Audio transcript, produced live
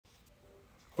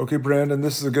Okay, Brandon,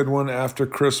 this is a good one after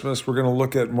Christmas. We're going to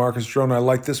look at Marcus Giron. I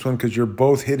like this one because you're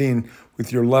both hitting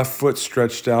with your left foot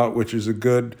stretched out, which is a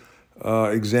good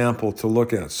example to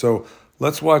look at. So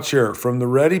let's watch here. From the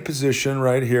ready position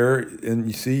right here, and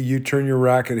you see you turn your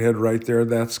racket head right there.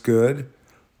 That's good.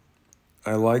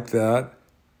 I like that.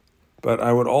 But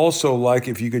I would also like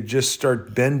if you could just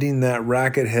start bending that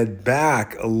racket head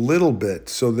back a little bit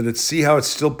so that see how it's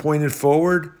still pointed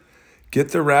forward? Get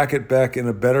the racket back in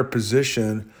a better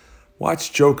position.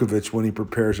 Watch Djokovic when he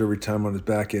prepares every time on his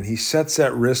backhand. He sets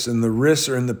that wrist, and the wrists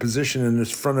are in the position in the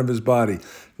front of his body.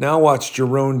 Now watch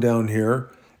Giron down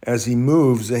here. As he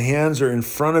moves, the hands are in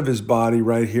front of his body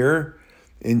right here.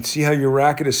 And see how your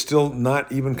racket is still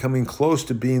not even coming close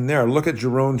to being there. Look at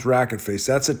Giron's racket face.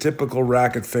 That's a typical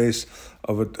racket face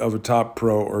of a top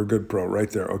pro or a good pro right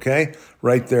there, okay?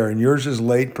 Right there. And yours is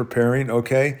late preparing,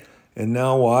 okay? And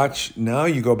now watch. Now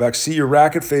you go back. See, your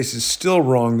racket face is still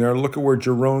wrong there. Look at where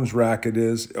Giron's racket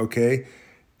is, okay?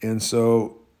 And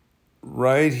so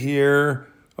right here,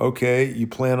 okay, you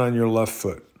plant on your left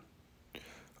foot.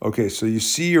 Okay, so you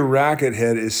see your racket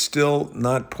head is still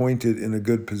not pointed in a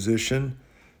good position.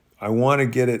 I want to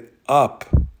get it up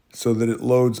so that it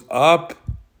loads up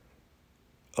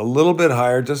a little bit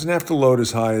higher. It doesn't have to load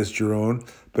as high as Giron,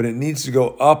 but it needs to go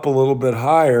up a little bit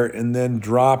higher and then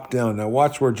drop down. Now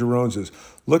watch where Giron's is.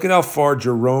 Look at how far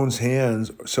Giron's hands,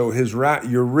 so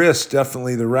your wrist,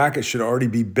 definitely the racket should already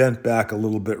be bent back a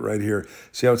little bit right here.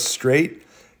 See how it's straight?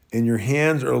 And your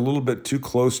hands are a little bit too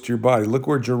close to your body. Look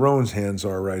where Giron's hands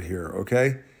are right here,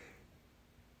 okay?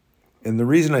 And the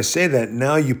reason I say that,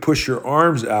 now you push your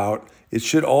arms out, it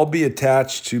should all be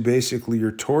attached to basically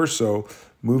your torso,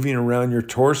 moving around your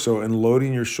torso and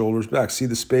loading your shoulders back. See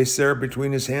the space there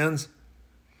between his hands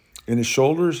and his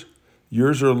shoulders?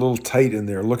 Yours are a little tight in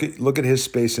there. Look at his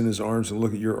space in his arms and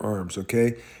look at your arms,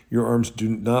 okay? Your arms do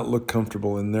not look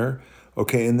comfortable in there.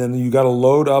 Okay, and then you got to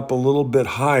load up a little bit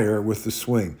higher with the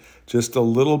swing. Just a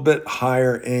little bit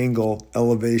higher angle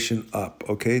elevation up,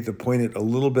 okay? To point it a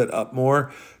little bit up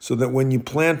more so that when you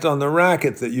plant on the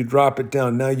racket that you drop it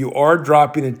down. Now you are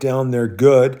dropping it down there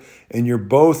good and you're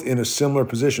both in a similar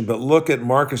position. But look at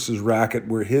Marcus's racket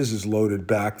where his is loaded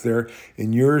back there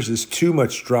and yours is too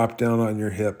much drop down on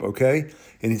your hip, okay?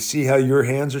 And you see how your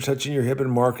hands are touching your hip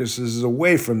and Marcus's is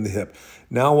away from the hip.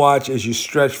 Now watch as you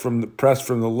stretch press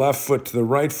from the left foot to the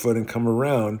right foot and come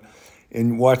around.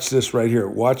 And watch this right here.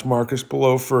 Watch Marcus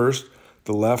below first.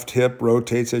 The left hip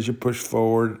rotates as you push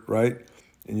forward, right?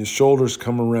 And your shoulders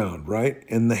come around, right?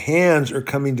 And the hands are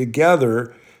coming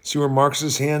together. See where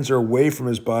Marcus's hands are away from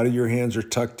his body, your hands are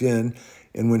tucked in.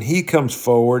 And when he comes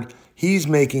forward, he's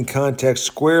making contact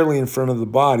squarely in front of the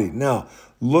body. Now,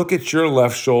 look at your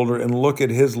left shoulder and look at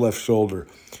his left shoulder.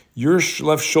 Your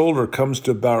left shoulder comes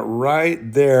to about right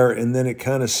there and then it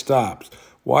kind of stops.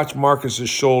 Watch Marcus's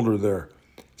shoulder there.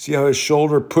 See how his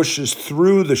shoulder pushes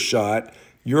through the shot.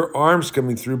 Your arm's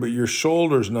coming through, but your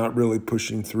shoulder's not really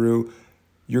pushing through.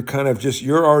 You're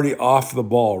you're already off the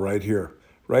ball right here.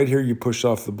 Right here you push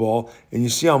off the ball. And you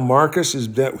see how Marcus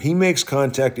he makes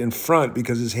contact in front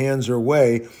because his hands are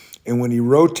away. And when he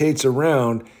rotates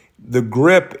around, the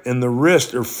grip and the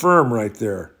wrist are firm right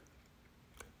there.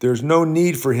 There's no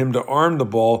need for him to arm the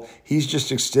ball. He's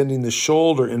just extending the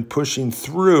shoulder and pushing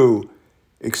through,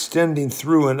 extending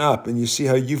through and up. And you see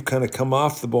how you've kind of come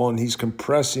off the ball and he's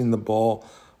compressing the ball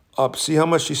up. See how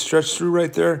much he stretched through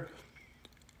right there?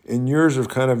 And yours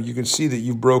are you can see that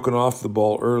you've broken off the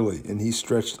ball early and he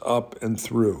stretched up and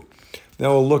through.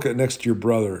 Now we'll look at next to your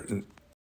brother. And